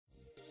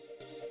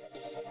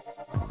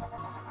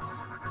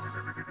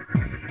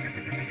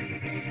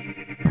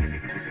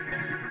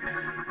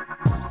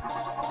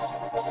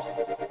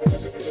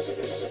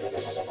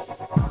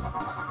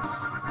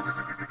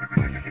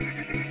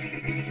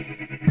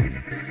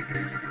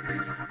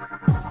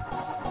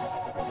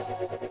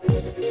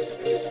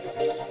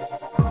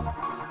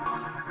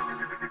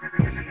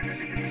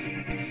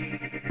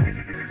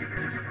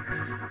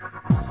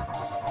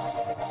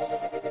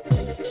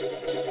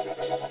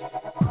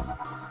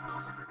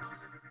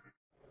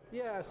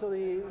Yeah, so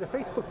the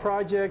Facebook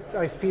project,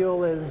 I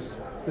feel,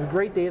 is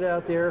great data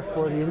out there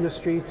for the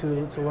industry to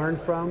learn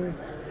from.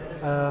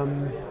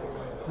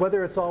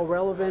 Whether it's all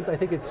relevant, I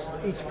think it's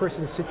each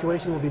person's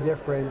situation will be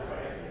different.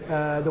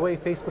 The way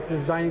Facebook is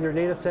designing their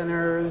data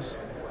centers,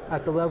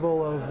 at the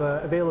level of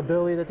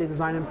availability that they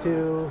design them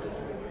to,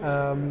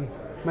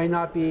 might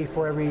not be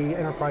for every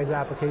enterprise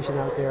application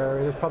out there.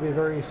 There's probably a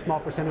very small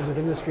percentage of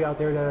industry out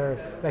there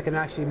that can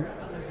actually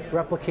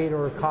replicate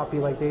or copy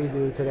like they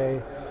do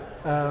today.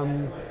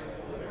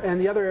 And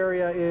the other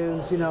area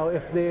is,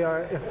 if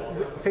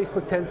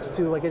Facebook tends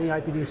to, like any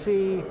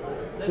IPDC,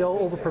 they'll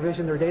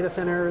over-provision their data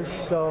centers,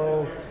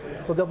 so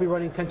they'll be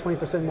running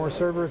 10-20% more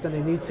servers than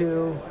they need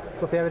to.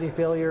 So if they have any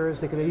failures,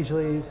 they can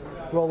easily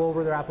roll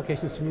over their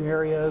applications to new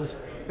areas.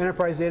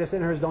 Enterprise data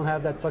centers don't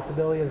have that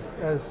flexibility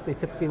as they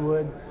typically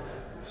would,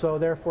 so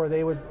therefore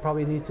they would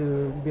probably need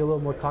to be a little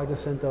more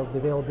cognizant of the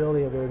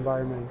availability of their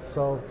environment.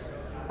 So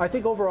I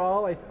think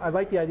overall, I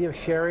like the idea of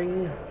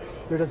sharing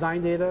their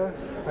design data.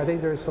 I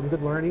think there's some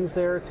good learnings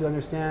there to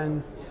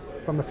understand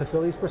from a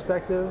facilities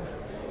perspective,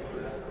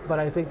 but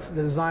I think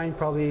the design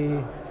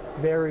probably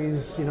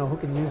varies, who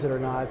can use it or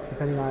not,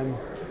 depending on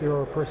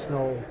your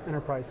personal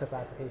enterprise type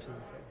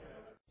applications.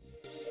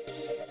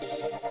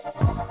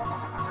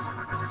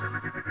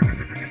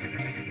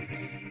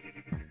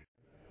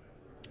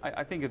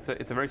 I think it's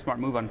a very smart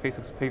move on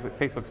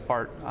Facebook's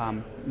part.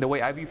 The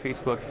way I view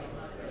Facebook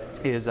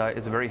is a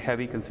very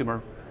heavy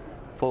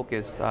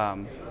consumer-focused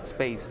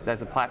space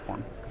that's a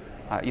platform.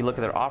 You look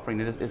at their offering,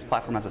 it's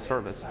platform as a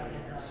service.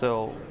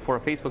 So for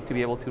Facebook to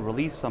be able to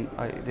release some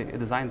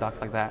design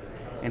docs like that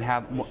and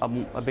have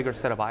a bigger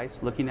set of eyes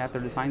looking at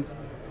their designs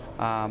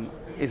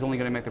is only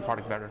going to make their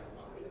product better.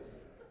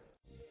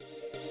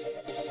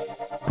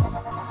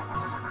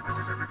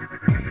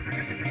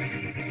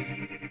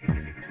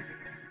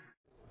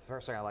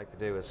 First thing I like to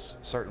do is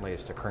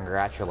to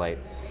congratulate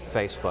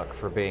Facebook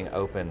for being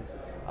open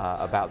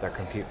about their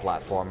compute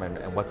platform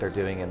and what they're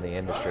doing in the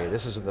industry.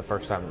 This isn't the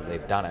first time that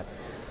they've done it,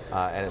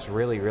 and it's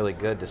really, really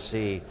good to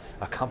see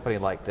a company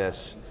like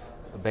this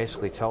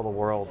basically tell the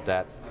world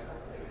that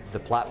the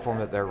platform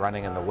that they're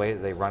running and the way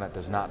that they run it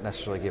does not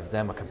necessarily give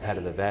them a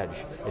competitive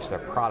edge. It's their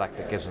product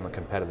that gives them a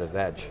competitive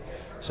edge.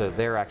 So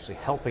they're actually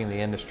helping the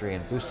industry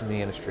and boosting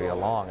the industry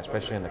along,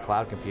 especially in the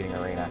cloud computing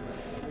arena,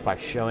 by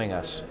showing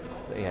us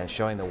and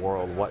showing the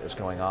world what is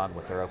going on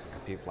with their open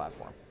compute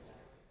platform.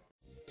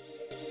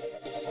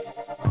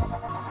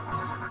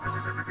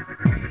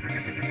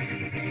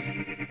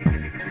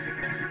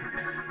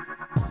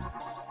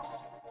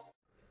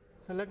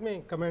 So let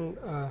me commend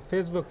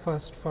Facebook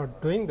first for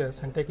doing this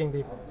and taking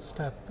the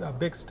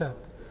big step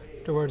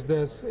towards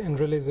this in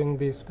releasing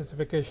the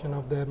specification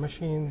of their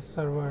machines,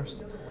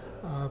 servers,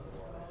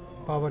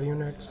 power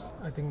units.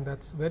 I think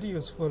that's very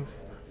useful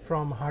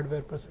from a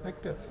hardware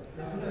perspective.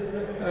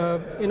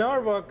 In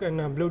our work in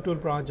a Blue Tool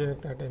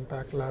project at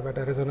Impact Lab at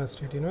Arizona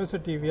State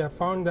University, we have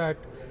found that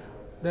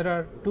there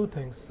are two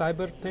things,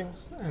 cyber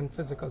things and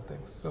physical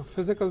things. So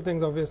physical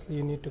things, obviously,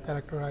 you need to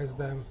characterize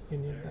them, you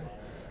need them.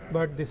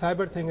 But the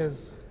cyber thing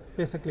is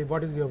basically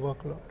what is your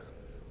workload,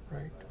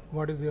 right?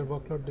 What is your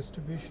workload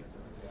distribution?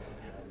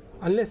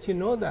 Unless you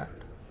know that,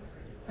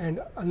 and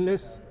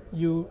unless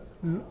you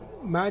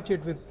match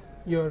it with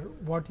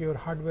what your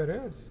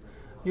hardware is,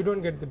 you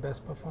don't get the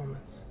best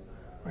performance,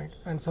 right?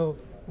 And so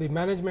the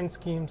management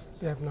schemes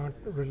they have not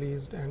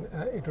released, and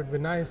it would be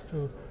nice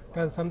to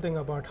tell something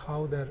about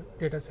how their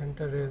data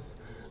center is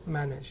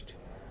managed.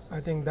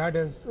 I think that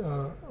is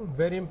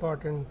very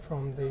important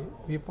from the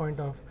viewpoint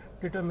of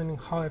determining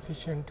how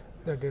efficient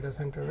their data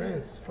center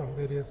is from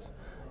various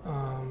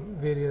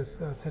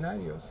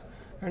scenarios.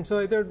 And so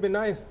it would be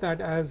nice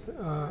that as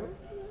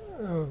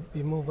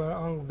we move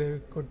along, they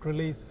could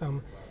release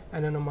some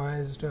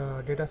anonymized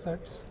data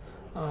sets,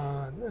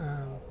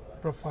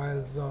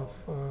 profiles of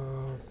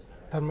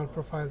thermal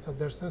profiles of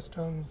their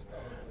systems,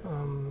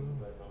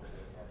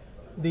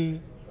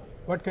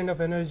 what kind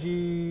of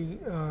energy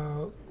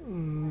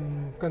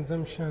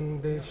consumption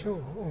they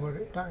show over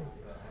time.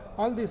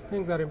 All these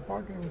things are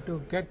important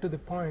to get to the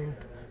point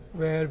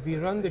where we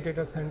run the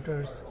data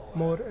centers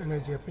more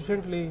energy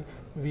efficiently,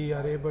 we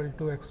are able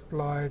to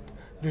exploit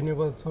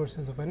renewable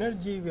sources of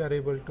energy, we are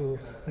able to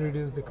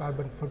reduce the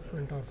carbon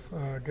footprint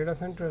of data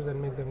centers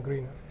and make them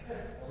greener.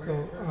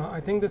 So I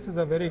think this is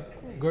a very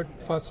good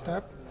first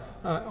step.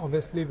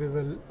 Obviously, we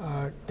will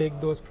take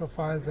those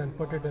profiles and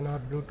put it in our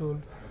Blue Tool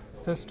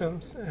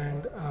systems,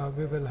 and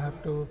we will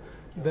have to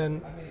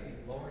then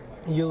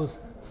use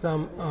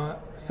some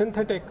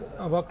synthetic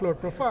workload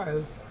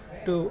profiles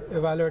to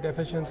evaluate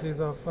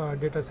efficiencies of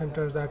data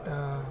centers at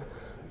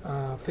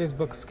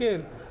Facebook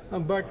scale.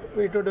 But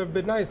it would have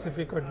been nice if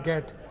we could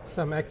get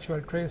some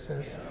actual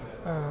traces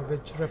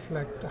which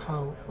reflect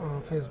how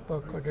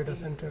Facebook or data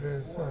center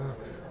is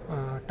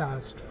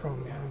tasked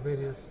from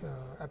various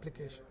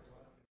applications.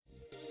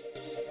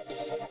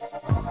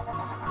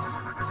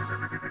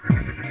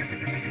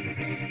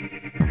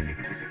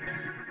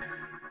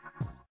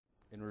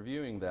 In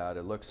reviewing that,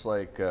 it looks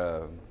like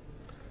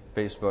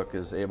Facebook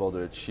is able to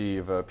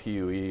achieve a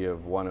PUE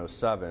of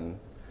 107,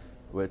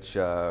 which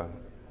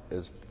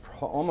is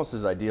almost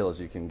as ideal as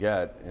you can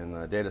get in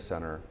the data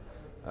center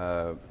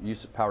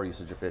power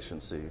usage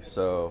efficiency.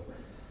 So,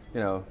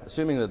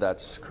 assuming that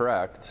that's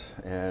correct,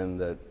 and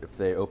that if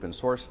they open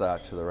source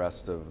that to the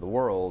rest of the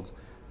world,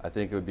 I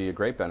think it would be a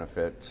great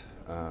benefit.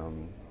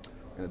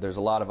 There's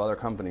a lot of other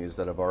companies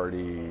that have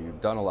already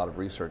done a lot of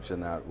research in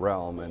that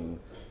realm and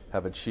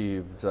have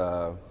achieved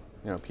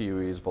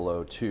PUEs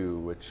below 2,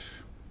 which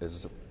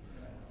is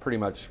pretty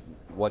much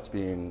what's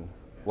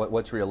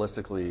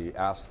realistically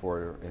asked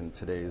for in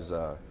today's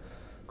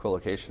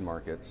co-location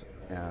markets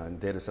and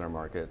data center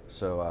market.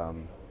 So,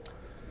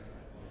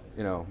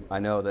 I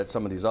know that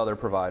some of these other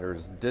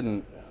providers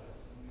didn't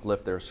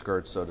lift their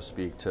skirts, so to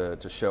speak,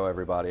 to show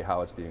everybody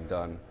how it's being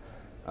done.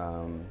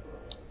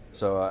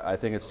 So I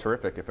think it's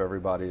terrific if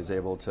everybody is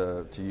able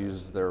to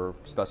use their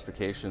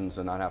specifications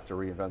and not have to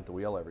reinvent the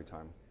wheel every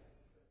time.